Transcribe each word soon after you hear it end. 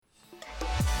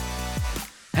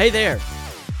Hey there,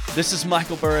 this is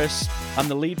Michael Burris. I'm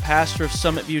the lead pastor of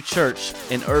Summit View Church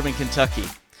in Irving, Kentucky,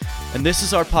 and this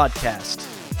is our podcast.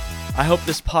 I hope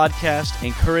this podcast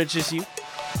encourages you,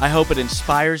 I hope it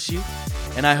inspires you,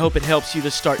 and I hope it helps you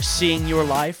to start seeing your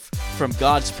life from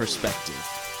God's perspective.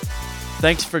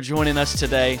 Thanks for joining us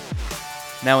today.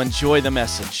 Now enjoy the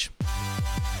message.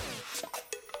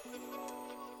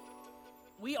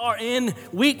 We are in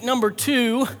week number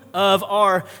 2 of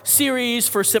our series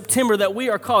for September that we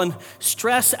are calling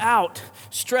Stress Out.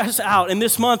 Stress Out. And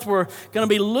this month we're going to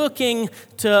be looking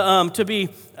to be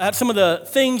at some of the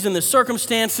things and the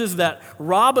circumstances that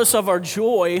rob us of our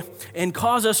joy and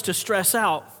cause us to stress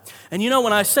out. And you know,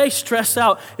 when I say stress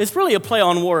out, it's really a play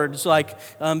on words. Like,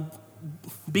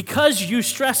 because you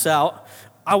stress out,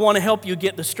 I want to help you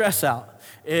get the stress out.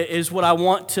 Is what I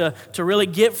want to really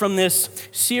get from this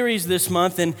series this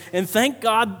month. And thank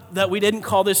God that we didn't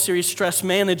call this series Stress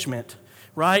Management,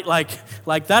 right? Like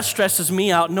that stresses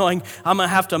me out, knowing I'm going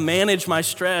to have to manage my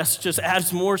stress. Just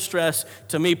adds more stress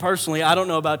to me personally. I don't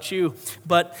know about you,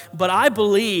 but I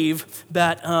believe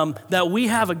that we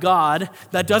have a God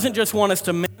that doesn't just want us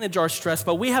to manage our stress,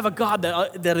 but we have a God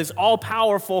that is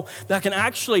all-powerful, that can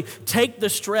actually take the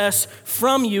stress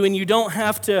from you, and you don't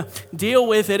have to deal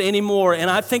with it anymore. And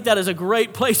I think that is a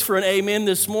great place for an amen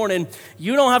this morning.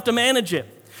 You don't have to manage it.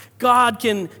 God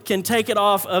can take it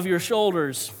off of your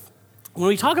shoulders. When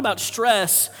we talk about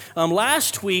stress,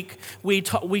 last week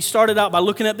we started out by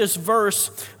looking at this verse,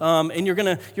 and you're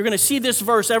gonna see this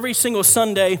verse every single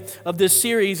Sunday of this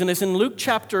series, and it's in Luke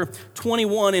chapter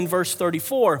 21 in verse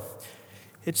 34.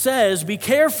 It says, "Be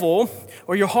careful,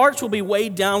 or your hearts will be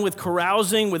weighed down with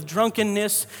carousing, with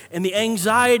drunkenness, and the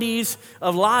anxieties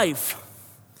of life.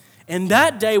 And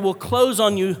that day will close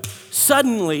on you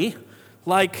suddenly,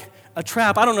 like a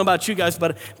trap." I don't know about you guys,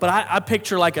 but I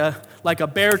picture like a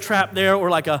bear trap there, or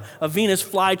like a Venus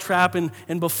fly trap,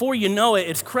 and before you know it,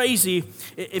 it's crazy.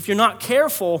 If you're not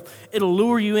careful, it'll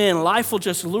lure you in. Life will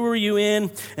just lure you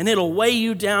in, and it'll weigh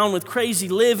you down with crazy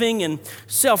living and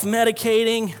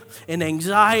self-medicating and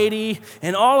anxiety,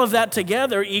 and all of that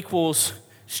together equals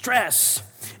stress.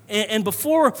 And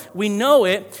before we know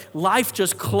it, life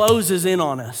just closes in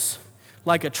on us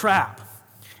like a trap.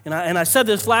 And I said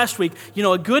this last week, you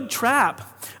know, a good trap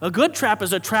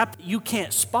is a trap that you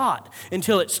can't spot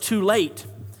until it's too late.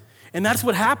 And that's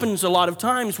what happens a lot of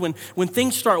times when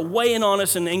things start weighing on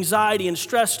us and anxiety and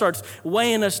stress starts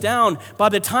weighing us down. By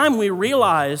the time we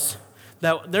realize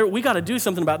that we got to do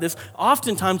something about this,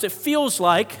 oftentimes it feels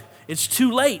like it's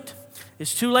too late.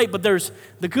 It's too late, but there's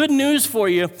the good news for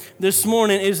you this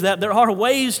morning is that there are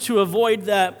ways to avoid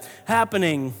that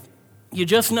happening. You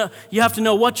have to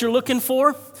know what you're looking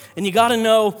for, and you got to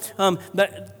know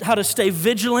how to stay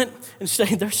vigilant and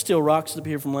stay. There's still rocks up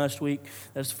here from last week.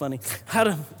 That's funny.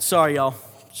 Sorry, y'all.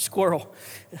 Squirrel.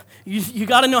 You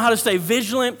got to know how to stay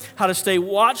vigilant, how to stay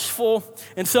watchful,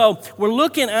 and so we're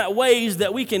looking at ways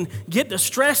that we can get the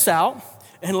stress out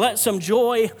and let some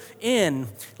joy in.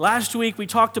 Last week we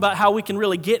talked about how we can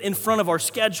really get in front of our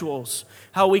schedules,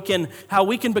 how we can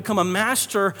become a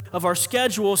master of our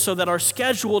schedule so that our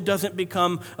schedule doesn't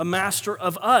become a master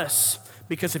of us.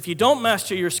 Because if you don't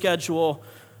master your schedule,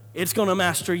 it's going to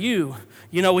master you.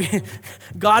 You know,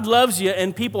 God loves you,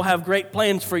 and people have great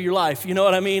plans for your life. You know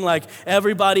what I mean? Like,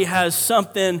 everybody has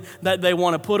something that they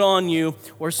want to put on you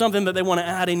or something that they want to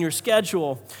add in your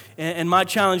schedule. And my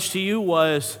challenge to you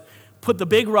was, put the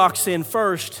big rocks in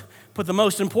first, put the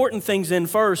most important things in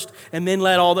first, and then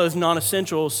let all those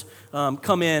non-essentials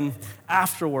come in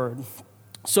afterward.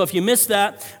 So if you missed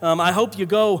that, I hope you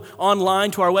go online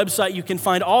to our website. You can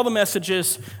find all the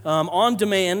messages on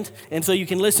demand, and so you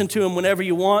can listen to them whenever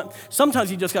you want. Sometimes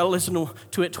you just got to listen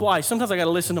to it twice. Sometimes I got to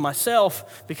listen to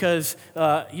myself because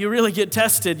you really get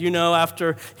tested, you know,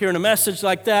 after hearing a message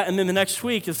like that, and then the next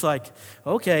week it's like,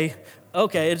 okay,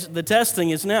 the testing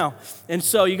is now. And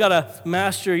so you got to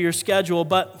master your schedule.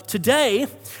 But today,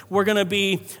 we're going to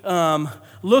be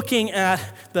looking at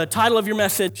the title of your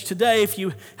message today. If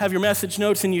you have your message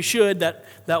notes, and you should,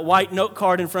 that white note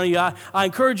card in front of you, I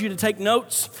encourage you to take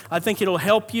notes. I think it'll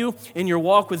help you in your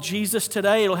walk with Jesus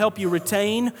today. It'll help you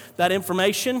retain that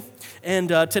information. And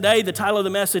today, the title of the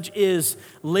message is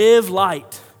Live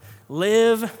Light.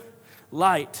 Live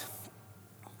Light.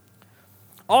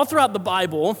 All throughout the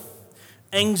Bible,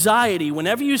 anxiety,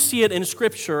 whenever you see it in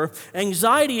Scripture,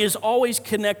 anxiety is always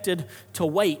connected to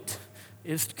weight.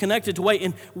 is connected to weight,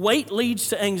 and weight leads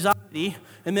to anxiety,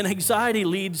 and then anxiety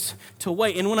leads to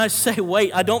weight. And when I say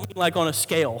weight, I don't mean like on a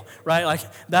scale, right? Like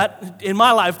that, in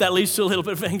my life, that leads to a little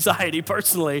bit of anxiety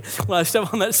personally when I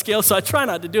step on that scale, so I try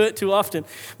not to do it too often.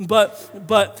 But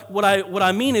what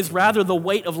I mean is rather the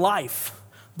weight of life.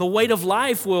 The weight of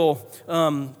life will,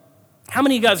 how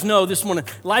many of you guys know this morning,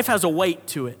 life has a weight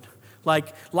to it.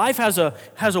 Like life has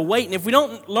a weight, and if we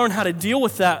don't learn how to deal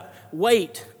with that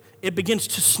weight, it begins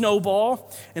to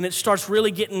snowball, and it starts really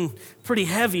getting pretty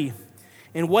heavy.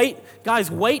 And weight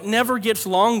never gets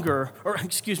longer,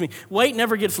 weight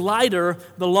never gets lighter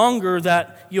the longer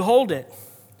that you hold it.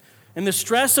 And the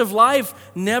stress of life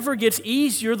never gets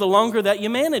easier the longer that you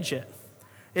manage it.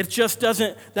 It just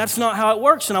doesn't, that's not how it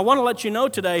works. And I want to let you know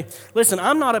today, listen,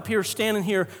 I'm not up here standing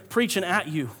here preaching at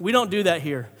you. We don't do that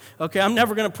here, okay? I'm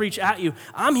never going to preach at you.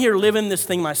 I'm here living this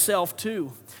thing myself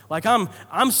too. Like I'm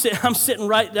sitting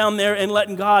right down there and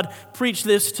letting God preach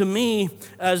this to me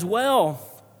as well.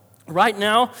 Right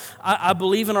now, I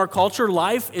believe in our culture,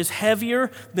 life is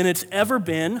heavier than it's ever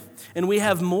been, and we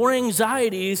have more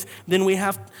anxieties than we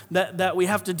have that we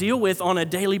have to deal with on a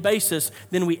daily basis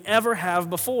than we ever have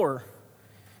before.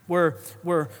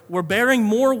 We're bearing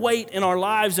more weight in our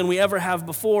lives than we ever have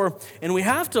before, and we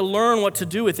have to learn what to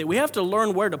do with it. We have to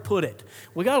learn where to put it.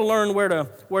 We got to learn where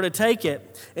to take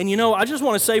it. And I just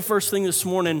want to say first thing this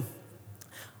morning,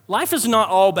 life is not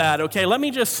all bad, okay? Let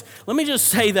me just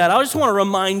say that. I just want to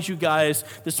remind you guys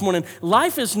this morning,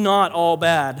 life is not all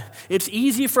bad. It's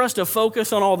easy for us to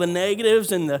focus on all the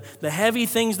negatives and the heavy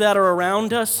things that are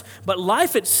around us, but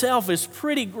life itself is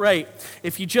pretty great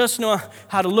if you just know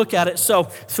how to look at it. So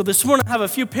this morning I have a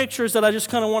few pictures that I just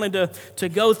kind of wanted to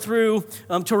go through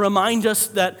to remind us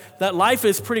that life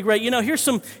is pretty great. Here's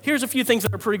a few things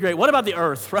that are pretty great. What about the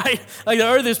earth, right? Like the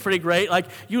earth is pretty great. Like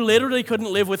you literally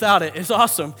couldn't live without it. It's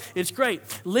awesome. It's great.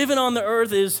 Living on the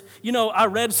earth is, I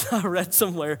read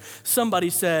somewhere,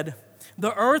 somebody said,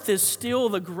 the earth is still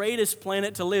the greatest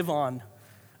planet to live on.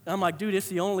 And I'm like, dude, it's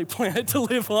the only planet to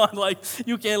live on. Like,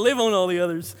 you can't live on all the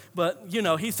others. But,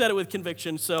 he said it with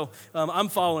conviction, so I'm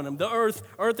following him. The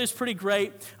earth is pretty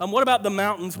great. What about the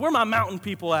mountains? Where are my mountain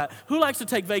people at? Who likes to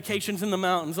take vacations in the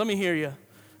mountains? Let me hear you.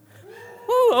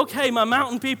 Woo, okay, my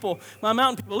mountain people.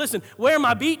 Listen, where are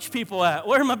my beach people at?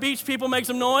 Where are my beach people? Make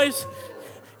some noise.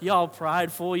 Y'all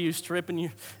prideful, you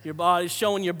stripping your bodies,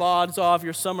 showing your bods off,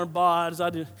 your summer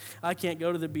bods. I can't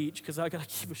go to the beach because I got to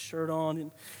keep a shirt on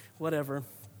and whatever.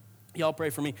 Y'all pray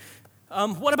for me.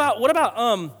 What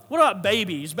about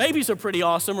babies? Babies are pretty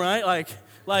awesome, right?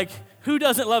 Like who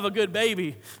doesn't love a good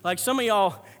baby? Like some of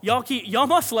y'all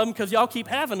must love them because y'all keep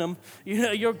having them.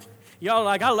 Y'all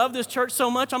like, I love this church so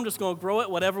much, I'm just going to grow it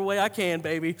whatever way I can,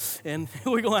 baby. And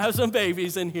we're going to have some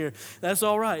babies in here. That's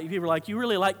all right. People are like, you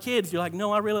really like kids? You're like,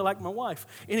 no, I really like my wife.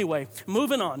 Anyway,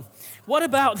 moving on. What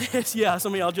about this? Yeah,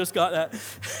 some of y'all just got that.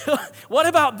 What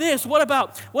about this? What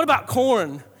about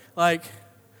corn? Like,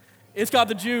 it's got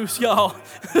the juice, y'all.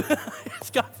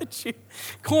 It's got the juice.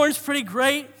 Corn's pretty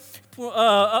great.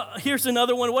 Here's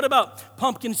another one. What about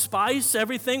pumpkin spice?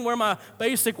 Everything? Where my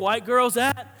basic white girls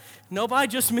at? Nobody,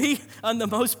 just me. I'm the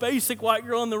most basic white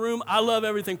girl in the room. I love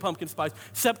everything pumpkin spice.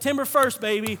 September 1st,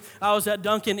 baby, I was at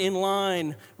Dunkin' in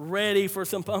line, ready for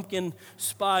some pumpkin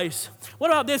spice.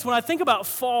 What about this? When I think about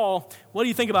fall, what do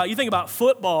you think about? You think about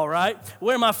football, right?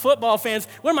 Where are my football fans?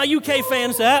 Where are my UK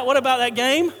fans at? What about that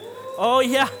game? Oh,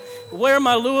 yeah. Where are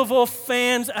my Louisville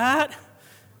fans at?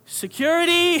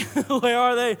 Security? Where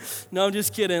are they? No, I'm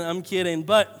just kidding. I'm kidding.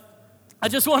 But I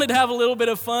just wanted to have a little bit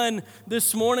of fun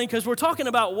this morning because we're talking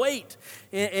about weight,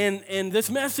 and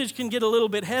this message can get a little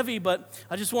bit heavy, but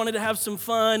I just wanted to have some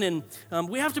fun, and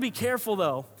we have to be careful,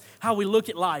 though, how we look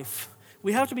at life.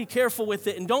 We have to be careful with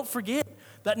it, and don't forget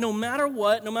that no matter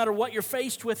what you're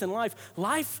faced with in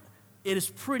life, it is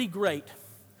pretty great.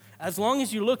 As long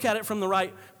as you look at it from the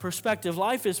right perspective,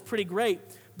 life is pretty great,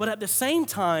 but at the same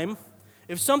time,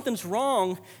 if something's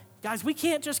wrong, guys, we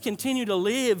can't just continue to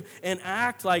live and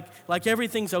act like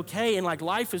everything's okay and like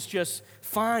life is just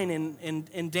fine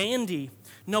and dandy.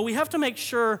 No, we have to make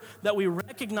sure that we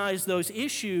recognize those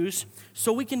issues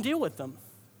so we can deal with them.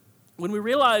 When we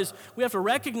realize we have to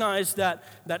recognize that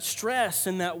stress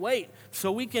and that weight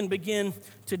so we can begin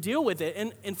to deal with it.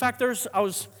 And in fact, I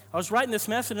was writing this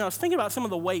message and I was thinking about some of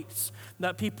the weights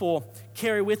that people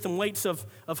carry with them, weights of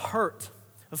hurt,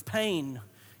 of pain,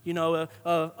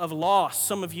 of loss.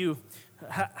 Some of you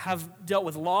have dealt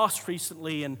with loss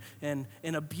recently and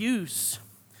abuse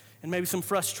and maybe some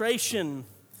frustration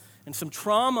and some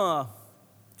trauma.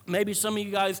 Maybe some of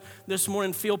you guys this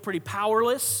morning feel pretty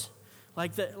powerless.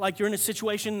 like you're in a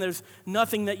situation, there's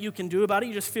nothing that you can do about it.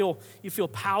 You feel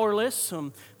powerless.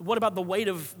 What about the weight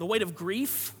of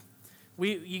grief?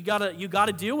 You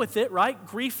gotta deal with it, right?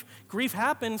 Grief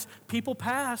happens. People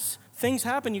pass. Things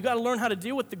happen. You got to learn how to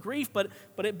deal with the grief, but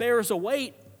it bears a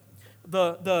weight.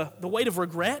 The weight of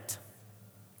regret,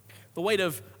 the weight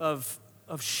of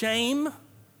shame,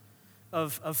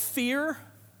 of fear.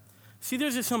 See,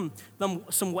 there's just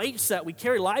some weights that we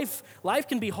carry. Life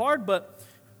can be hard, but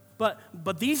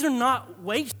these are not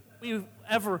weights that we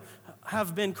ever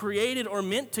have been created or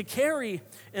meant to carry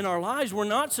in our lives. We're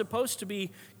not supposed to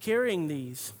be carrying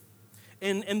these.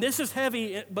 And this is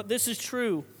heavy, but this is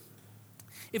true.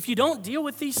 If you don't deal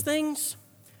with these things,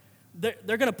 they're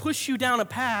going to push you down a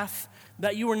path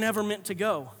that you were never meant to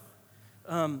go.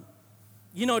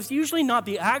 It's usually not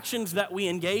the actions that we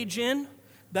engage in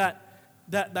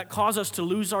that cause us to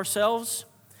lose ourselves.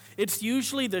 It's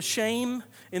usually the shame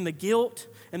and the guilt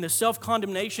and the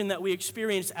self-condemnation that we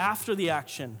experience after the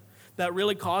action that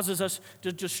really causes us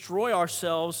to destroy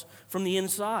ourselves from the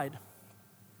inside.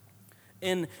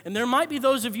 And there might be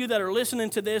those of you that are listening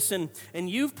to this and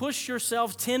you've pushed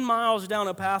yourself 10 miles down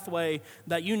a pathway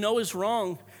that you know is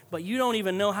wrong, but you don't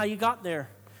even know how you got there.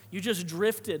 You just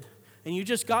drifted and you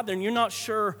just got there and you're not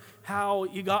sure how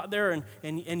you got there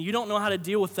and you don't know how to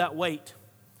deal with that weight.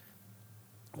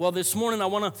 Well, this morning I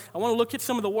want to look at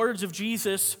some of the words of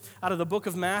Jesus out of the book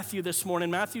of Matthew this morning.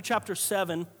 Matthew chapter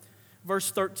 7, verse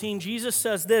 13. Jesus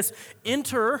says this,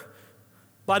 "Enter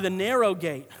by the narrow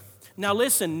gate." Now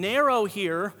listen, narrow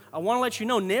here, I want to let you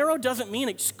know, narrow doesn't mean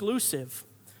exclusive.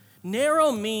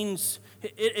 Narrow means,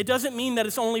 it doesn't mean that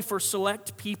it's only for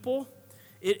select people.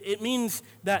 It means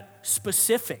that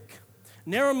specific.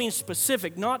 Narrow means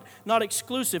specific, not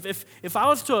exclusive. If I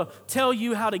was to tell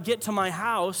you how to get to my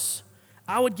house,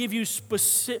 I would give you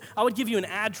an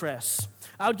address.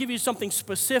 I would give you something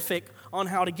specific on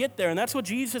how to get there. And that's what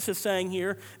Jesus is saying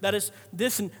here, that is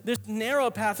this narrow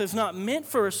path is not meant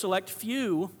for a select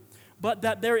few, but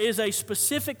that there is a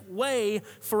specific way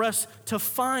for us to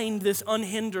find this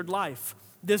unhindered life,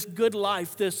 this good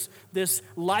life, this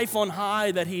life on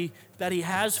high that he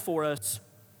has for us.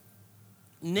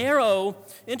 Narrow,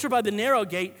 enter by the narrow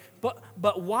gate,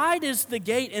 but wide is the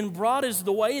gate and broad is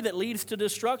the way that leads to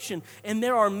destruction, and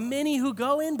there are many who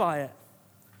go in by it.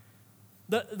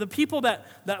 The people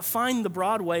that find the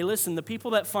broad way, listen, the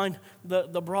people that find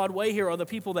the broad way here are the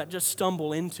people that just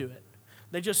stumble into it.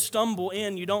 They just stumble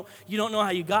in. You don't know how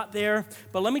you got there.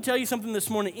 But let me tell you something this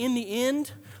morning. In the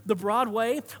end, the broad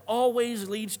way always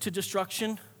leads to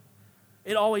destruction.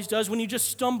 It always does. When you just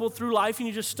stumble through life and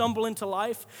you just stumble into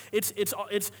life, it's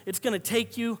going to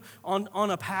take you on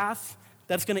a path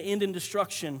that's going to end in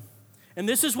destruction. And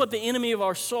this is what the enemy of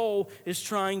our soul is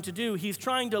trying to do. He's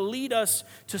trying to lead us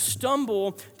to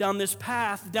stumble down this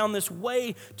path, down this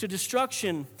way to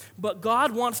destruction. But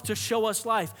God wants to show us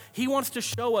life. He wants to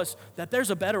show us that there's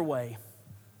a better way.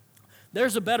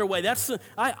 There's a better way.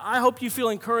 I hope you feel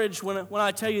encouraged when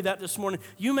I tell you that this morning.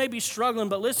 You may be struggling,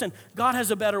 but listen, God has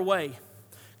a better way.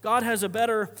 God has a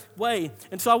better way.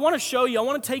 And so I want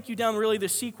to take you down really the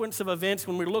sequence of events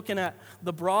when we're looking at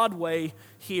the broad way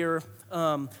here.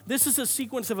 This is a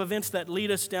sequence of events that lead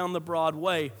us down the broad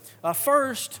way. The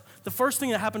first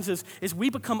thing that happens is we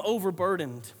become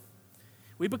overburdened.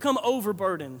 We become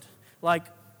overburdened. Like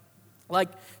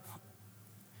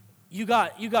you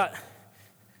got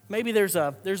maybe there's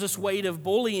this weight of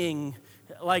bullying.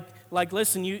 Like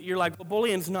listen, you're like, well,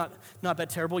 bullying's not that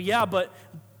terrible. Yeah,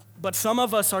 but some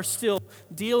of us are still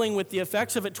dealing with the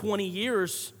effects of it 20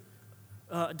 years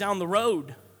down the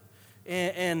road.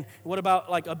 And what about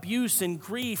like abuse and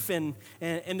grief and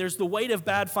there's the weight of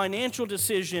bad financial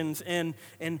decisions and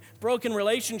broken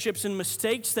relationships and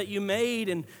mistakes that you made,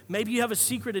 and maybe you have a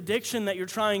secret addiction that you're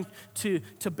trying to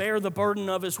bear the burden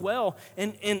of as well.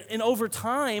 And over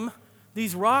time,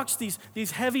 these rocks,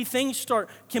 these heavy things start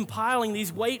compiling,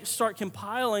 these weights start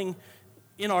compiling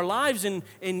in our lives, and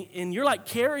you're like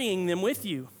carrying them with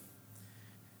you.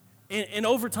 And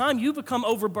over time, you become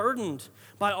overburdened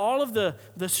by all of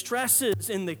the stresses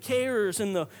and the cares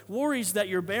and the worries that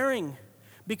you're bearing.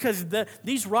 Because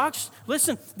these rocks,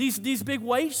 listen, these big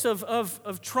weights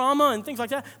of trauma and things like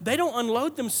that, they don't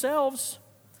unload themselves.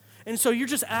 And so you're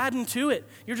just adding to it.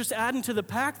 You're just adding to the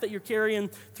pack that you're carrying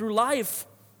through life.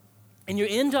 And you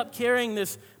end up carrying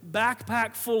this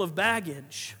backpack full of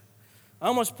baggage. I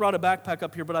almost brought a backpack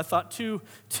up here, but I thought two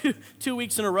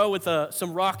weeks in a row with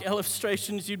some rock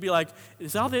illustrations, you'd be like,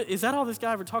 is that all this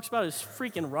guy ever talks about is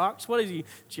freaking rocks? What is he,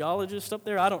 geologist up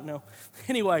there? I don't know.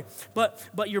 Anyway, but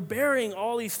you're bearing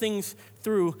all these things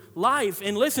through life.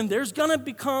 And listen, there's gonna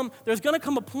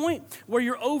come a point where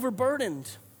you're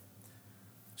overburdened.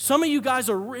 Some of you guys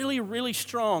are really, really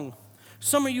strong.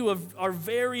 Some of you are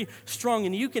very strong,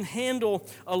 and you can handle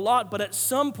a lot. But at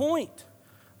some point,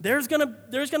 there's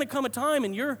gonna come a time,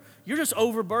 and you're just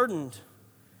overburdened.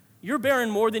 You're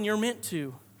bearing more than you're meant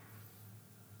to.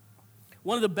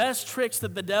 One of the best tricks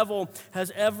that the devil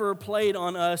has ever played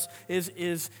on us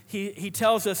is he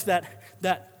tells us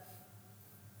that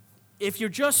if you're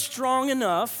just strong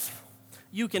enough,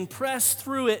 you can press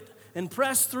through it and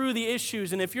press through the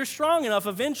issues. And if you're strong enough,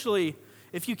 eventually,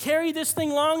 if you carry this thing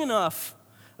long enough,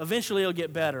 eventually it'll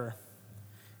get better.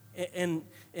 And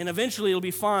eventually it'll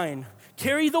be fine.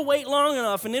 Carry the weight long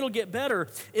enough and it'll get better.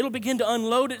 It'll begin to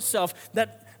unload itself.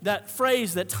 That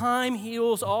phrase, that time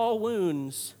heals all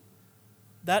wounds,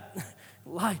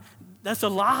 that's a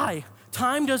lie.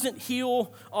 Time doesn't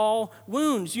heal all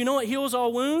wounds. You know what heals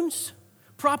all wounds?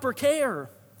 Proper care.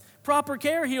 Proper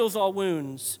care heals all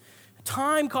wounds.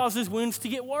 Time causes wounds to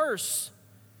get worse.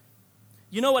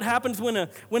 You know what happens when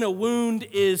a wound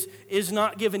is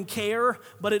not given care,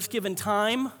 but it's given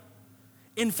time?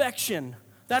 Infection.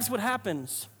 That's what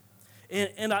happens.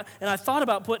 And I thought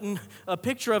about putting a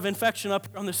picture of infection up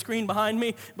on the screen behind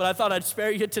me, but I thought I'd spare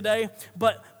you today.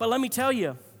 But let me tell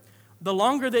you, the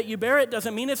longer that you bear it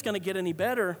doesn't mean it's going to get any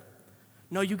better.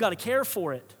 No, you got to care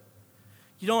for it.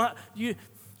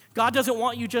 God doesn't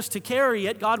want you just to carry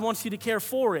it. God wants you to care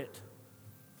for it.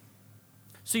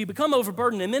 So you become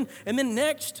overburdened, and then the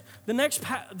next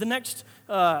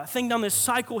thing down this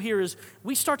cycle here is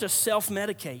we start to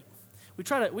self-medicate.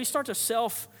 We start to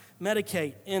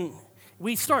self-medicate, and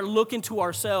we start looking to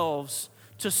ourselves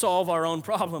to solve our own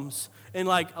problems. And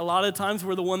like a lot of times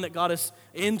we're the one that got us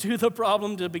into the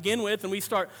problem to begin with, and we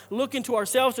start looking to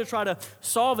ourselves to try to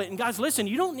solve it. And guys, listen,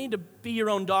 you don't need to be your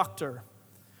own doctor.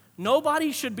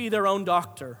 Nobody should be their own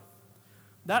doctor.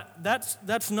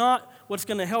 That's not what's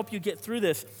going to help you get through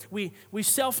this. We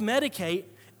self-medicate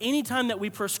anytime that we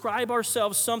prescribe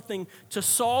ourselves something to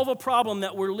solve a problem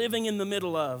that we're living in the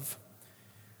middle of.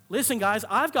 Listen, guys,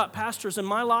 I've got pastors in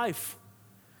my life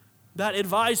that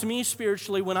advise me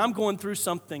spiritually when I'm going through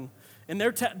something. And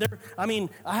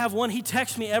I have one, he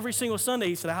texts me every single Sunday.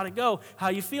 He said, how'd it go? How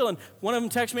you feeling? One of them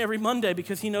texts me every Monday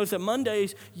because he knows that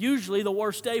Monday's usually the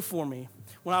worst day for me.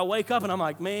 When I wake up and I'm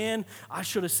like, man, I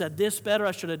should have said this better.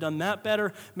 I should have done that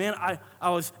better. Man,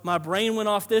 my brain went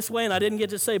off this way and I didn't get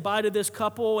to say bye to this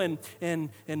couple and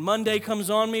Monday comes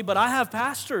on me. But I have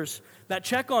pastors that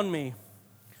check on me.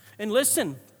 And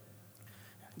listen,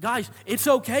 guys, it's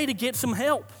okay to get some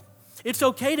help. It's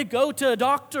okay to go to a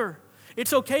doctor.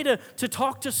 It's okay to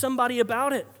talk to somebody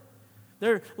about it.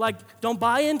 They're like, don't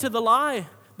buy into the lie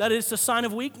that it's a sign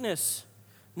of weakness.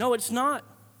 No, it's not.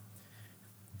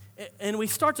 And we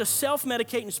start to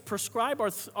self-medicate and prescribe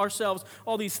ourselves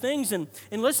all these things. And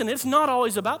listen, it's not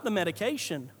always about the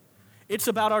medication. It's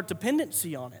about our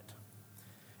dependency on it.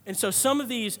 And so some of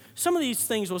these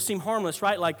things will seem harmless,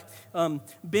 right? Like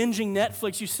binging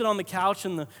Netflix. You sit on the couch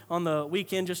on the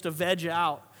weekend just to veg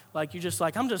out. Like you're just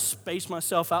like, I'm just space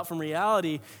myself out from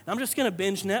reality. And I'm just going to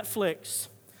binge Netflix.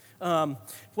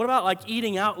 What about like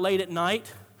eating out late at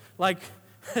night? Like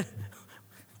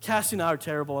Cassie and I are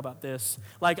terrible about this.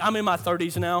 Like, I'm in my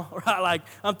 30s now, right? Like,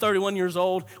 I'm 31 years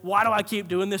old. Why do I keep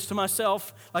doing this to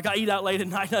myself? Like, I eat out late at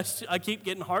night. I keep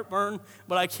getting heartburn,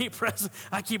 but I keep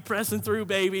pressing through,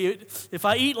 baby. If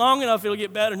I eat long enough, it'll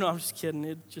get better. No, I'm just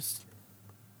kidding.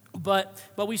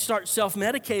 But we start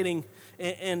self-medicating,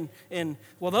 and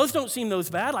well, those don't seem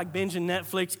those bad, like binging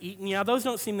Netflix, eating. Yeah, those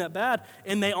don't seem that bad,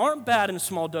 and they aren't bad in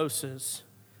small doses.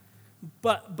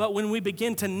 But when we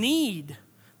begin to need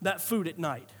that food at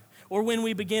night, or when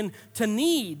we begin to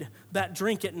need that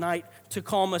drink at night to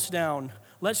calm us down,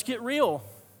 let's get real.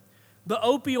 The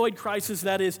opioid crisis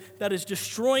that is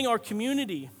destroying our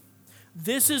community,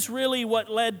 this is really what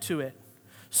led to it.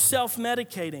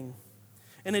 Self-medicating.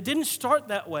 And it didn't start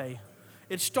that way.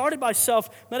 It started by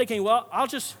self-medicating. Well,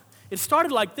 it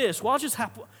started like this. Well,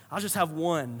 I'll just have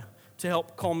one to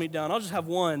help calm me down. I'll just have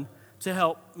one to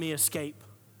help me escape.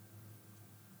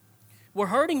 We're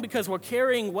hurting because we're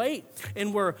carrying weight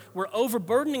and we're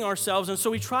overburdening ourselves. And so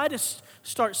we try to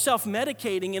start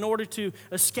self-medicating in order to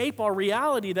escape our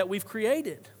reality that we've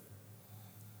created.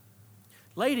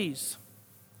 Ladies,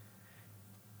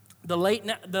 the late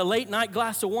night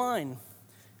glass of wine.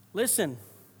 Listen,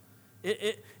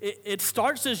 it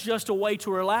starts as just a way to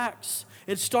relax.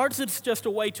 It starts as just a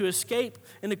way to escape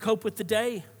and to cope with the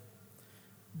day.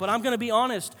 But I'm going to be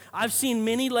honest, I've seen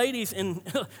many ladies, and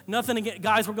nothing against,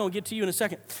 guys, we're going to get to you in a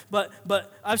second, but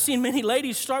I've seen many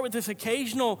ladies start with this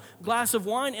occasional glass of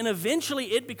wine, and eventually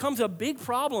it becomes a big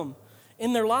problem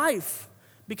in their life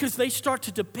because they start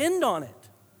to depend on it.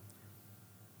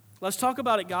 Let's talk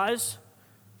about it, guys.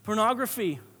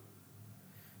 Pornography.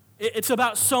 It's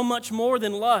about so much more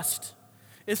than lust.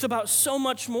 It's about so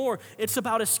much more. It's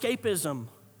about escapism.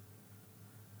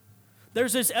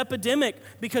 There's this epidemic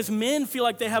because men feel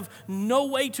like they have no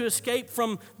way to escape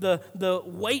from the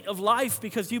weight of life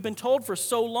because you've been told for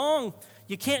so long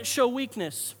you can't show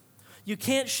weakness. You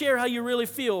can't share how you really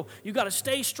feel. You got to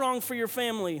stay strong for your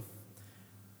family.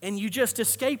 And you just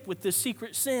escape with this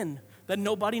secret sin that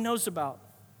nobody knows about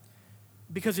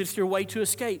because it's your way to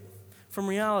escape from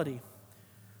reality.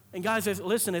 And guys,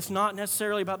 listen, it's not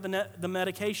necessarily about the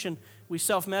medication we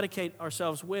self-medicate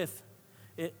ourselves with.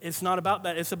 It's not about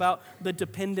that. It's about the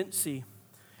dependency.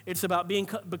 It's about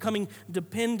becoming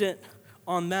dependent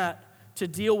on that to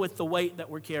deal with the weight that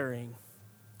we're carrying.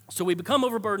 So we become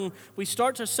overburdened, we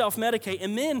start to self-medicate,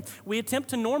 and then we attempt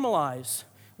to normalize.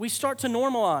 We start to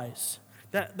normalize.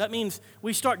 That means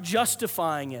we start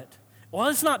justifying it. Well,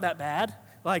 it's not that bad.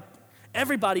 Like,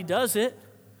 everybody does it.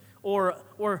 Or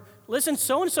listen,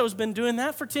 so-and-so's been doing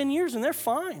that for 10 years, and they're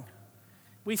fine.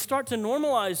 We start to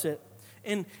normalize it.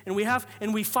 And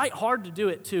we fight hard to do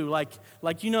it too.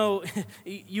 Like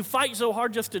you fight so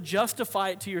hard just to justify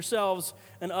it to yourselves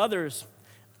and others.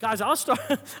 Guys, I'll start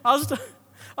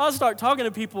talking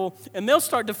to people, and they'll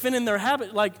start defending their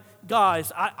habit. Like,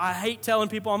 guys, I hate telling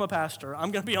people I'm a pastor. I'm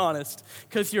going to be honest,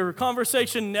 because your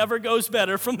conversation never goes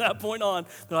better from that point on.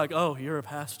 They're like, "Oh, you're a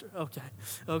pastor?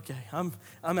 Okay, I'm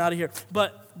out of here."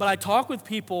 But I talk with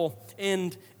people,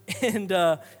 and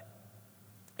they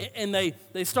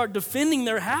start defending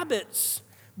their habits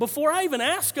before I even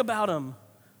ask about them.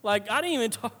 Like, I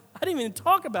didn't even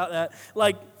talk about that.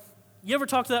 Like, you ever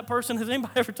talk to that person? Has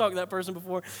anybody ever talked to that person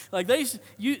before? Like, they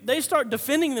start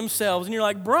defending themselves, and you're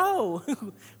like, "Bro,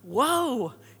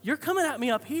 whoa, you're coming at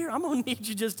me up here. I'm gonna need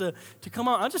you just to come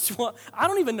on. I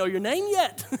don't even know your name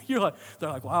yet." They're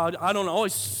like, "Wow, I don't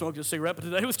always smoke a cigarette, but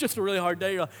today it was just a really hard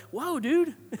day." You're like, "Whoa,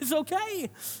 dude, it's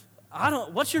okay.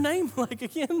 What's your name?" Like,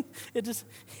 again,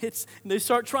 they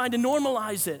start trying to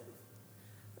normalize it.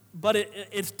 But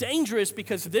it's dangerous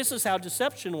because this is how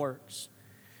deception works.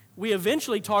 We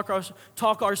eventually talk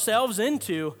ourselves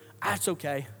into, "That's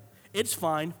okay, it's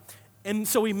fine." And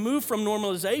so we move from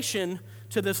normalization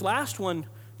to this last one.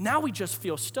 Now we just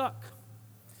feel stuck.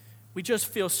 We just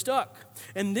feel stuck.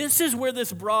 And this is where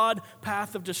this broad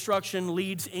path of destruction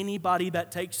leads anybody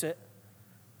that takes it.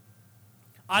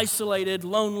 Isolated,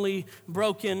 lonely,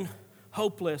 broken,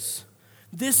 hopeless.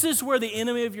 This is where the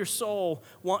enemy of your soul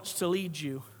wants to lead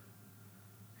you.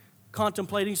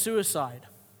 Contemplating suicide.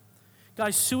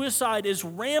 Guys, suicide is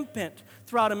rampant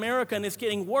throughout America, and it's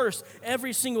getting worse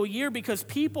every single year because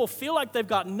people feel like they've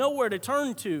got nowhere to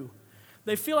turn to.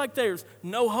 They feel like there's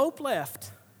no hope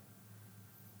left.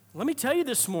 Let me tell you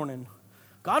this morning,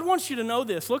 God wants you to know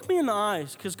this. Look me in the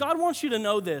eyes, because God wants you to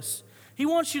know this. He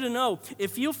wants you to know,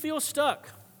 if you feel stuck,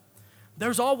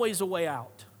 there's always a way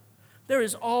out. There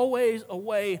is always a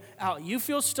way out. You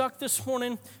feel stuck this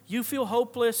morning, you feel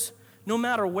hopeless, no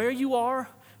matter where you are,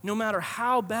 no matter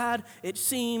how bad it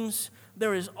seems,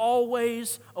 there is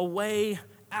always a way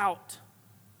out.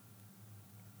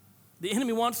 The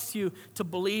enemy wants you to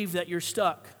believe that you're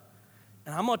stuck.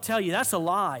 And I'm going to tell you, that's a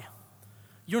lie.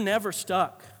 You're never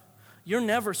stuck. You're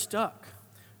never stuck.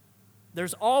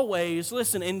 There's always,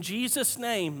 listen, in Jesus'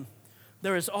 name,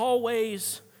 there is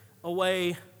always a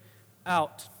way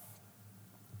out.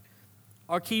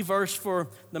 Our key verse for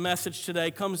the message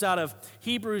today comes out of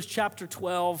Hebrews chapter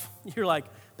 12. You're like,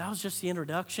 that was just the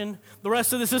introduction? The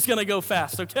rest of this is going to go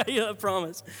fast, okay? I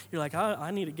promise. You're like,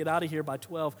 I need to get out of here by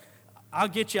 12. I'll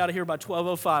get you out of here by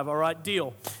 12:05, all right?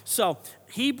 Deal. So,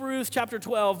 Hebrews chapter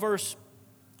 12,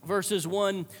 verses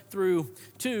 1 through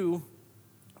 2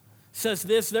 says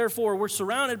this: "Therefore, we're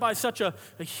surrounded by such a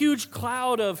huge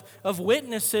cloud of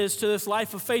witnesses to this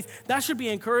life of faith." That should be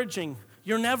encouraging.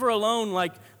 You're never alone.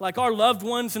 Like our loved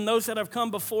ones and those that have come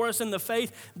before us in the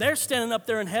faith, they're standing up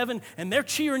there in heaven and they're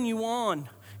cheering you on.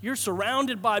 You're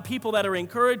surrounded by people that are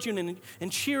encouraging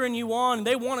and cheering you on.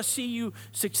 They want to see you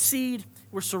succeed.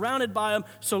 We're surrounded by them.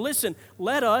 So listen,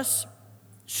 let us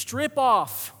strip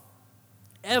off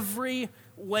every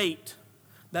weight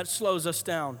that slows us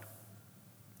down.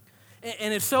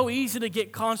 And it's so easy to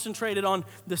get concentrated on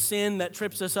the sin that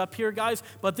trips us up here, guys,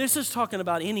 but this is talking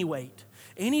about any weight.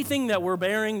 Anything that we're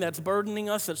bearing that's burdening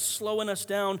us, that's slowing us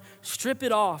down, strip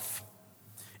it off.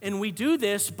 And we do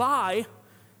this by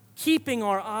keeping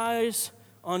our eyes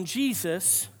on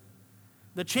Jesus,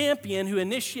 the champion who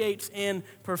initiates and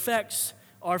perfects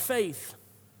our faith.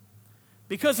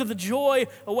 Because of the joy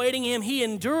awaiting him, he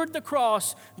endured the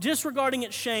cross, disregarding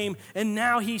its shame, and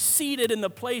now he's seated in the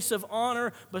place of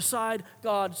honor beside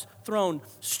God's throne.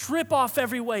 Strip off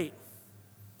every weight.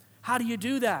 How do you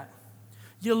do that?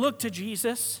 You look to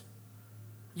Jesus.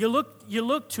 You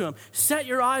look to him. Set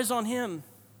your eyes on him.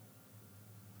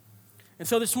 And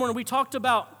so this morning we talked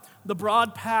about the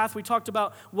broad path. We talked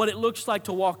about what it looks like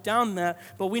to walk down that.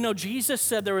 But we know Jesus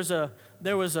said there was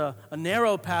a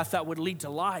narrow path that would lead to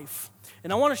life.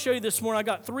 And I want to show you this morning. I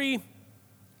got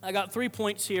three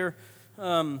points here.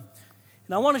 And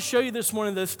I want to show you this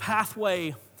morning this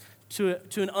pathway to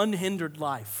an unhindered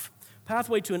life.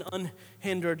 Pathway to an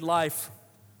unhindered life.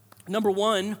 Number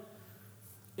one,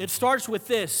 it starts with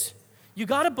this. You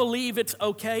got to believe it's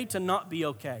okay to not be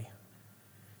okay.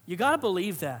 You got to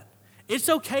believe that. It's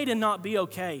okay to not be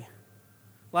okay.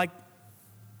 Like,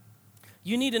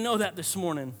 you need to know that this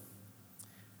morning.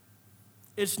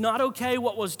 It's not okay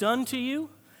what was done to you.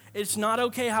 It's not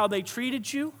okay how they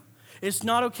treated you. It's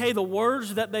not okay the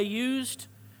words that they used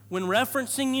when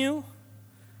referencing you.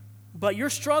 But you're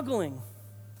struggling,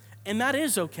 and that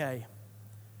is okay.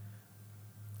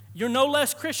 You're no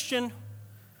less Christian.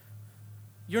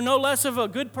 You're no less of a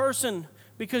good person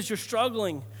because you're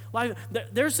struggling. Like,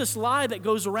 there's this lie that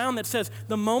goes around that says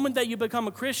the moment that you become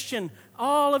a Christian,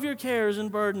 all of your cares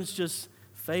and burdens just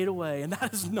fade away. And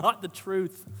that is not the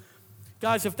truth.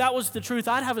 Guys, if that was the truth,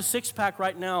 I'd have a six-pack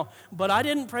right now. But I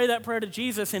didn't pray that prayer to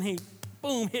Jesus, and he,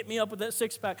 boom, hit me up with that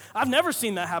six-pack. I've never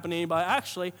seen that happen to anybody,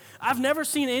 actually. I've never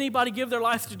seen anybody give their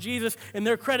life to Jesus and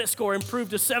their credit score improve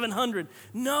to 700.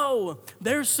 No,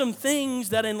 there's some things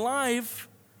that in life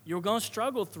you're going to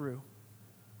struggle through.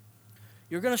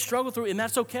 You're going to struggle through, and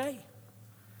that's okay.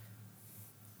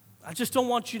 I just don't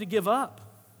want you to give up.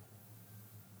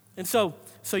 And so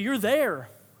you're there.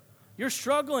 You're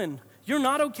struggling. You're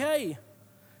not okay.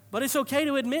 But it's okay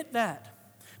to admit that.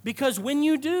 Because when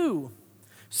you do,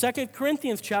 2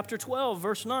 Corinthians chapter 12,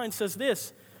 verse 9 says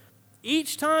this,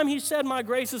 each time he said, my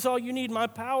grace is all you need, my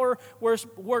power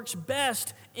works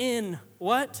best in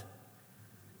what?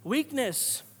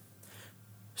 Weakness.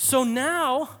 So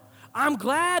now, I'm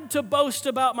glad to boast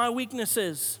about my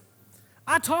weaknesses.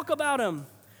 I talk about them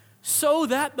so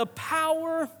that the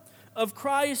power of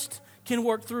Christ can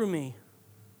work through me.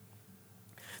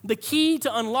 The key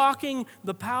to unlocking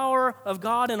the power of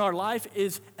God in our life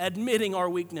is admitting our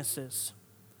weaknesses.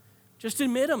 Just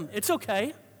admit them. It's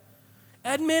okay.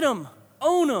 Admit them.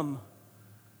 Own them.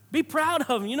 Be proud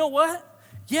of them. You know what?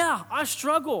 Yeah, I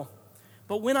struggle.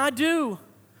 But when I do,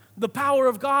 the power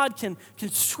of God can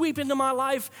sweep into my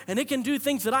life, and it can do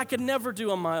things that I could never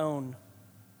do on my own.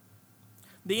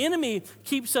 The enemy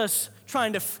keeps us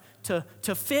trying to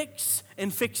fix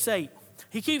and fixate.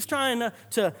 He keeps trying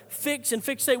to fix and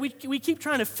fixate. We keep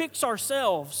trying to fix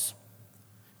ourselves.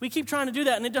 We keep trying to do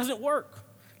that, and it doesn't work.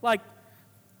 Like,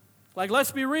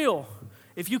 let's be real.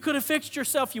 If you could have fixed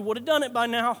yourself, you would have done it by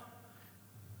now.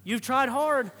 You've tried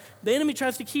hard. The enemy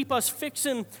tries to keep us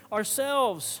fixing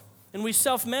ourselves. And we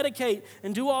self-medicate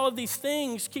and do all of these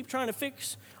things, keep trying to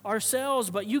fix ourselves,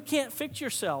 but you can't fix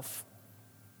yourself.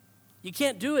 You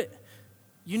can't do it.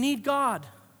 You need God.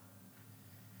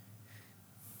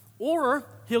 Or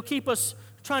he'll keep us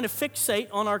trying to fixate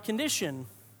on our condition.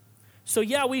 So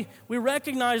yeah, we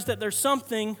recognize that there's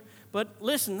something, but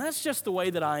listen, that's just the way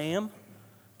that I am.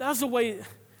 That's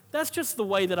just the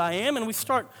way that I am, and we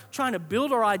start trying to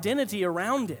build our identity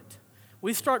around it.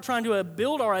 We start trying to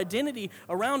build our identity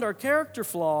around our character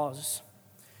flaws.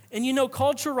 And you know,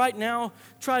 culture right now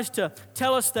tries to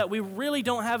tell us that we really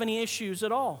don't have any issues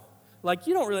at all. Like,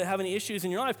 you don't really have any issues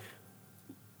in your life.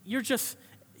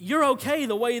 You're okay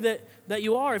the way that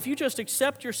you are. If you just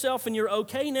accept yourself and your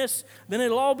okayness, then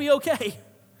it'll all be okay.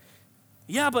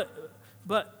 Yeah,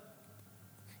 but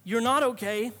you're not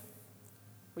okay,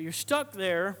 but you're stuck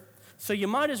there, so you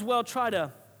might as well try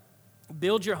to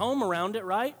build your home around it,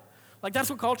 right? Like,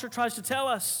 that's what culture tries to tell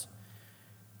us.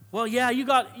 Well, yeah, you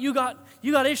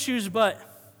got issues, but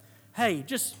hey,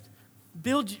 just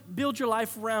build your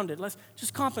life around it. Let's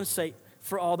just compensate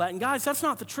for all that. And guys, that's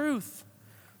not the truth.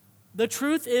 The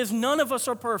truth is none of us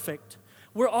are perfect.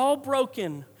 We're all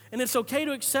broken, and it's okay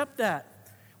to accept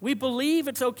that. We believe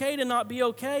it's okay to not be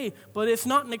okay, but it's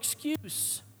not an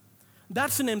excuse.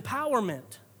 That's an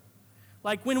empowerment.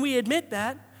 Like, when we admit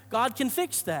that, God can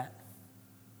fix that.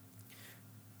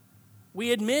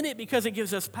 We admit it because it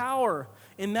gives us power,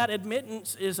 and that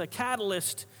admittance is a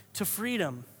catalyst to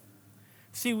freedom.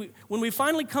 See, when we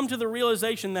finally come to the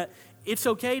realization that it's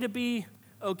okay to be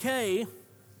okay,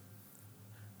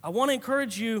 I want to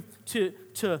encourage you to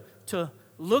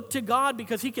look to God,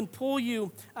 because he can pull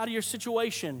you out of your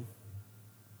situation.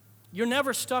 You're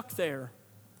never stuck there.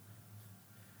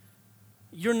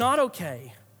 You're not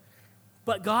okay,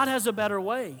 but God has a better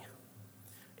way.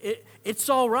 It's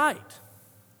all right.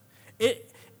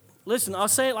 Listen, I'll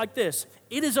say it like this.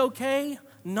 It is okay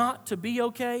not to be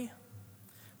okay,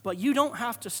 but you don't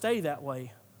have to stay that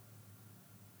way.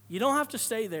 You don't have to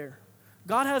stay there.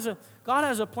 God has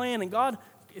a plan, and God,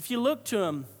 if you look to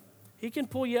Him, He can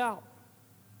pull you out.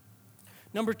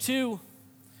 Number two,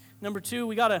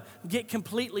 we got to get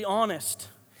completely honest.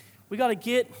 We got to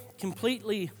get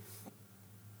completely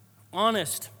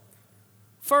honest.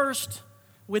 First,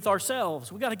 with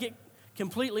ourselves. We got to get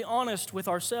completely honest with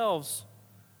ourselves.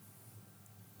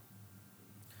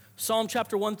 Psalm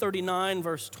chapter 139,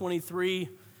 verse 23.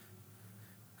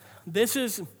 This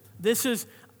is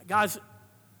guys,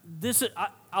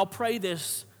 I'll pray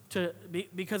this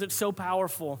because it's so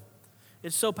powerful.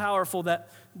 It's so powerful that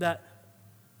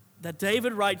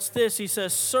David writes this. He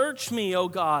says, "Search me, O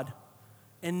God,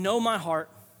 and know my heart.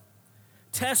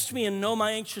 Test me and know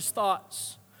my anxious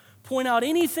thoughts. Point out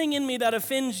anything in me that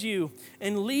offends you,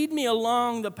 and lead me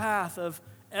along the path of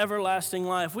everlasting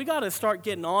life." We got to start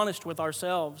getting honest with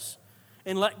ourselves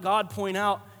and let God point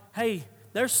out, hey,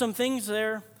 there's some things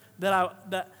there that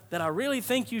I really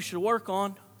think you should work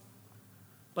on.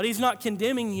 But He's not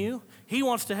condemning you. He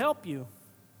wants to help you.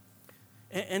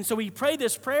 And so we pray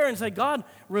this prayer and say, God,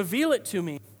 reveal it to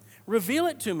me. Reveal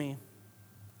it to me.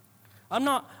 I'm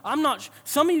not,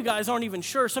 some of you guys aren't even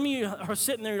sure. Some of you are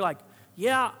sitting there, you're like,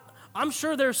 yeah, I'm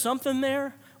sure there's something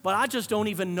there, but I just don't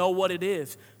even know what it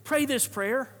is. Pray this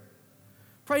prayer.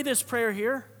 Pray this prayer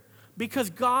here, because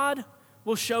God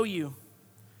will show you.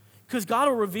 Because God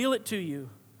will reveal it to you.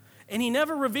 And He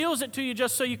never reveals it to you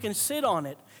just so you can sit on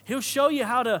it. He'll show you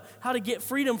how to get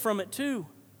freedom from it too.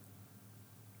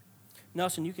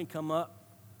 Nelson, you can come up.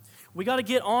 We got to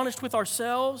get honest with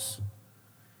ourselves.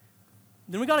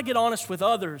 Then we got to get honest with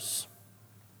others.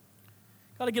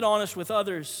 Got to get honest with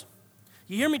others.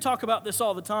 You hear me talk about this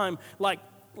all the time. Like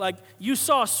you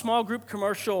saw a small group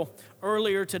commercial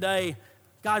earlier today.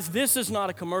 Guys, this is not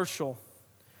a commercial.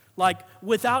 Like,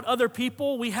 without other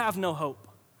people, we have no hope.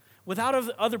 Without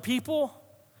other people,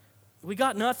 we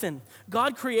got nothing.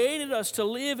 God created us to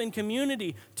live in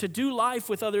community, to do life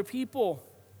with other people.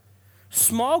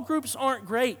 Small groups aren't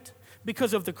great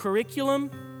because of the curriculum.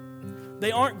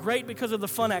 They aren't great because of the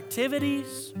fun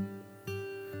activities.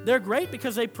 They're great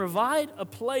because they provide a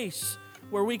place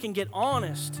where we can get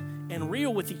honest and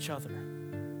real with each other.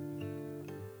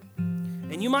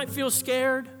 And you might feel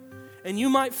scared, and you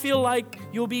might feel like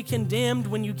you'll be condemned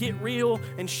when you get real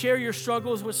and share your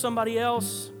struggles with somebody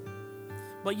else.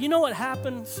 But you know what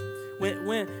happens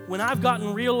when I've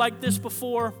gotten real like this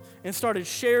before and started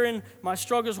sharing my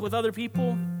struggles with other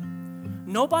people?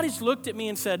 Nobody's looked at me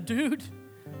and said, dude,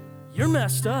 you're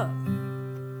messed up.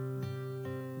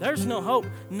 There's no hope.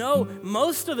 No,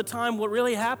 most of the time what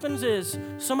really happens is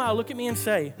somebody will look at me and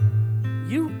say,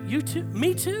 you too?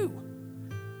 Me too.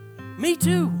 Me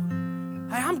too.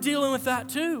 Hey, I'm dealing with that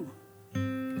too.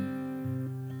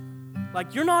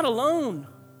 Like, you're not alone.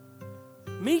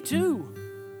 Me too.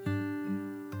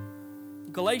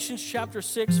 Galatians chapter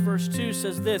 6, verse 2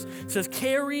 says this. It says,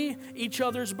 carry each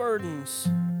other's burdens.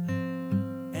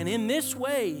 And in this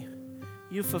way,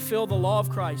 you fulfill the law of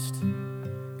Christ.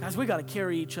 Guys, we got to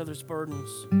carry each other's burdens.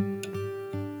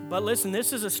 But listen,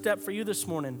 this is a step for you this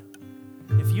morning.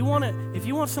 If you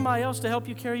want somebody else to help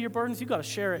you carry your burdens, you got to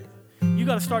share it. You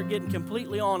got to start getting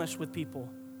completely honest with people.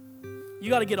 You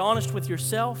got to get honest with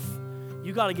yourself.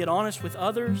 You got to get honest with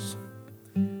others.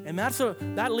 And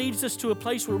that leads us to a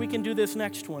place where we can do this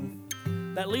next one.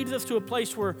 That leads us to a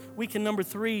place where we can, number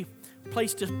 3,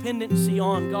 place dependency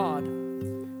on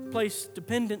God. Place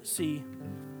dependency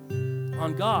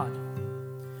on God.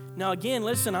 Now again,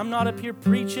 listen, I'm not up here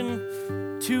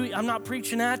I'm not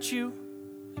preaching at you.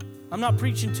 I'm not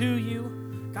preaching to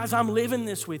you. Guys, I'm living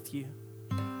this with you.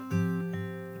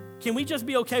 Can we just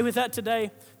be okay with that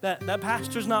today? That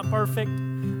pastor's not perfect.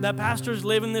 That pastor's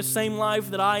living this same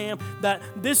life that I am. That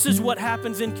this is what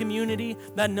happens in community.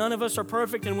 That none of us are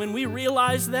perfect. And when we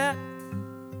realize that,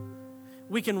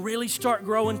 we can really start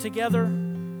growing together.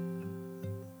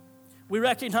 We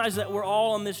recognize that we're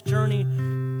all on this journey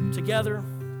together.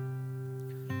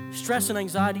 Stress and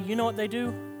anxiety, you know what they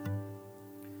do?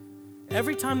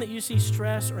 Every time that you see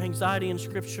stress or anxiety in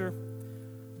Scripture,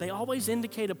 they always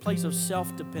indicate a place of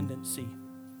self-dependency.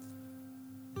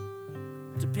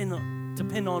 Depend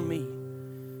on me.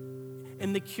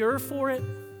 And the cure for it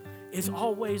is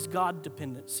always God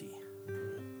dependency.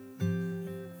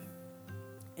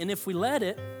 And if we let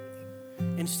it,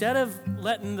 instead of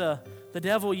letting the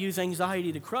devil use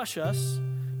anxiety to crush us,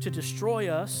 to destroy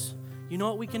us, you know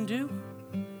what we can do?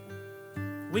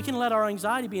 We can let our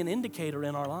anxiety be an indicator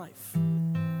in our life.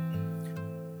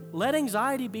 Let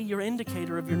anxiety be your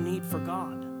indicator of your need for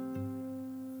God.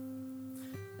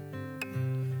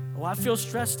 Well, I feel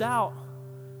stressed out,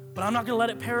 but I'm not going to let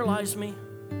it paralyze me.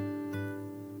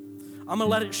 I'm going to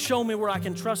let it show me where I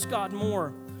can trust God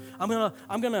more. I'm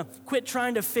going to quit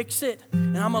trying to fix it,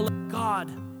 and I'm going to let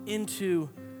God into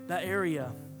that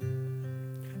area.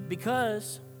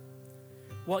 Because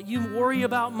what you worry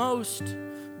about most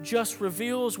just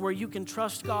reveals where you can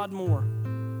trust God more.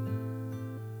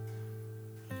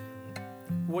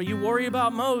 What you worry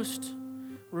about most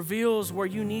reveals where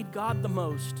you need God the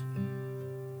most.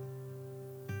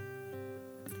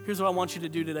 Here's what I want you to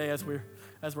do today as we're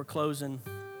closing.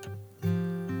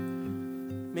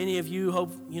 Many of you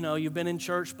hope you've been in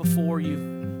church before,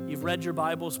 you've read your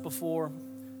Bibles before.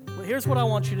 But here's what I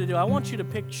want you to do. I want you to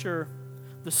picture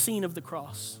the scene of the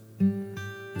cross.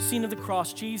 The scene of the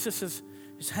cross. Jesus is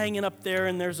hanging up there,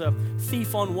 and there's a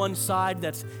thief on one side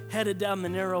that's headed down the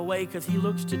narrow way because he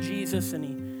looks to Jesus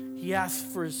and he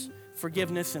asks for his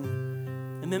forgiveness,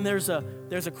 and then there's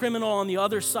a criminal on the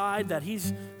other side that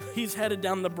he's headed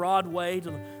down the broad way,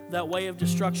 to that way of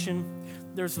destruction.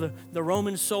 There's the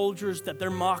Roman soldiers that they're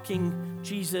mocking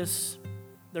Jesus.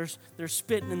 They're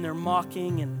spitting and they're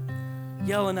mocking and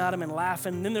yelling at him and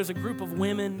laughing. And then there's a group of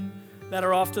women that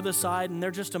are off to the side, and they're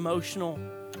just emotional.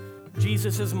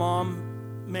 Jesus'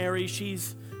 mom, Mary,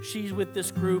 she's with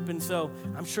this group, and so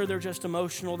I'm sure they're just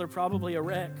emotional. They're probably a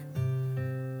wreck.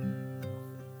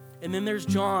 And then there's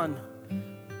John.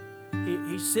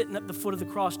 He's sitting at the foot of the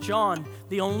cross. John,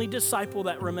 the only disciple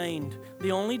that remained,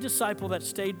 the only disciple that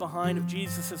stayed behind of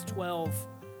Jesus' 12.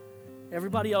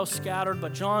 Everybody else scattered,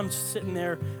 but John's sitting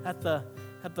there at the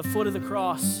foot of the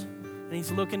cross, and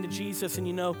he's looking to Jesus, and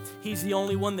he's the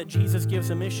only one that Jesus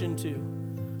gives a mission to.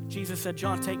 Jesus said,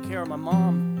 John, take care of my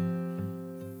mom.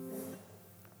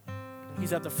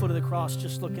 He's at the foot of the cross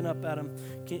just looking up at him.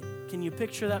 Can you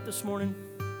picture that this morning?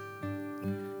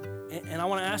 And I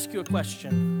want to ask you a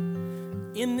question.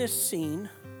 In this scene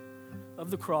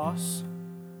of the cross,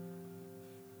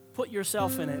 put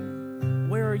yourself in it.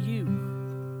 Where are you?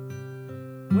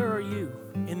 Where are you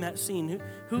in that scene?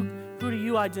 Who do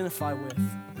you identify with?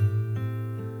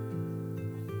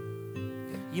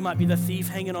 You might be the thief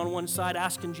hanging on one side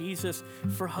asking Jesus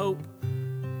for hope.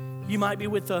 You might be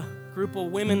with a group of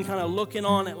women kind of looking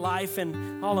on at life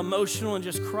and all emotional and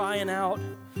just crying out.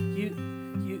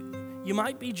 You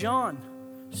might be John,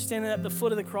 standing at the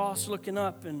foot of the cross looking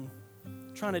up and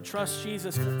trying to trust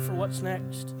Jesus for what's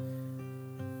next.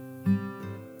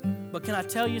 But can I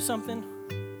tell you something?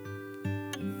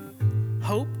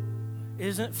 Hope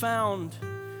isn't found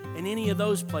in any of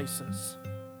those places.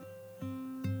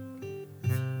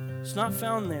 It's not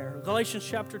found there. Galatians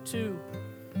chapter 2,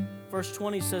 verse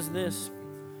 20 says this: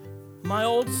 my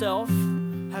old self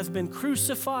has been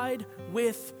crucified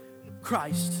with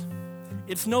Christ.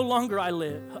 It's no longer I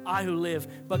who live,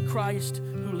 but Christ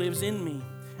who lives in me.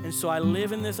 And so I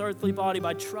live in this earthly body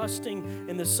by trusting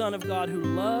in the Son of God who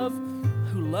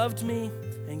loved me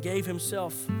and gave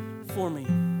himself for me.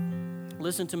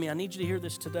 Listen to me. I need you to hear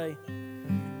this today.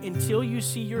 Until you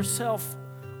see yourself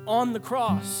on the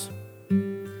cross,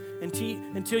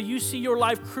 until you see your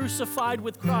life crucified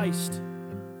with Christ,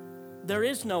 there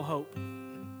is no hope.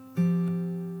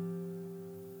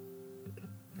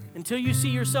 Until you see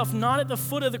yourself not at the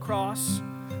foot of the cross,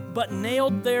 but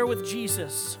nailed there with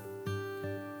Jesus.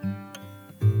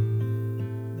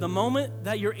 The moment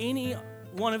that you're any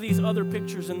one of these other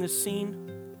pictures in this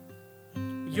scene,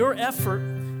 your effort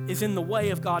is in the way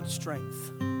of God's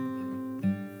strength.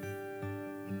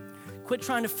 Quit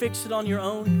trying to fix it on your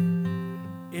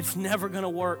own. It's never going to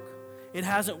work. It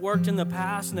hasn't worked in the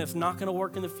past, and it's not going to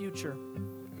work in the future.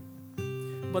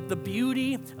 But the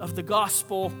beauty of the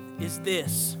gospel is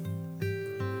this: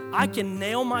 I can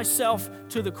nail myself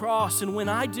to the cross, and when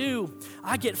I do,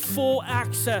 I get full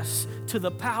access to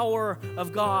the power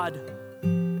of God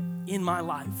in my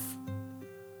life.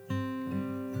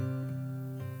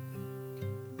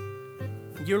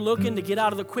 You're looking to get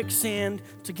out of the quicksand,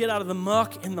 to get out of the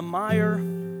muck and the mire,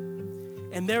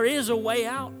 and there is a way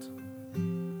out.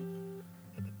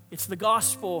 It's the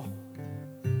gospel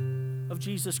of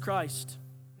Jesus Christ.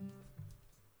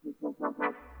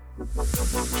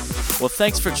 Well,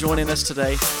 thanks for joining us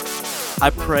today.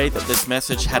 I pray that this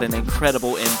message had an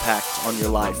incredible impact on your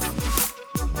life.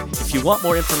 If you want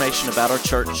more information about our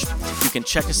church, you can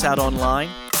check us out online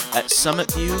at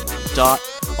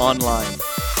summitview.online.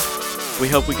 We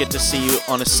hope we get to see you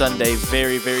on a Sunday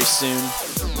very, very soon.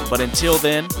 But until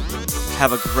then,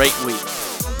 have a great week.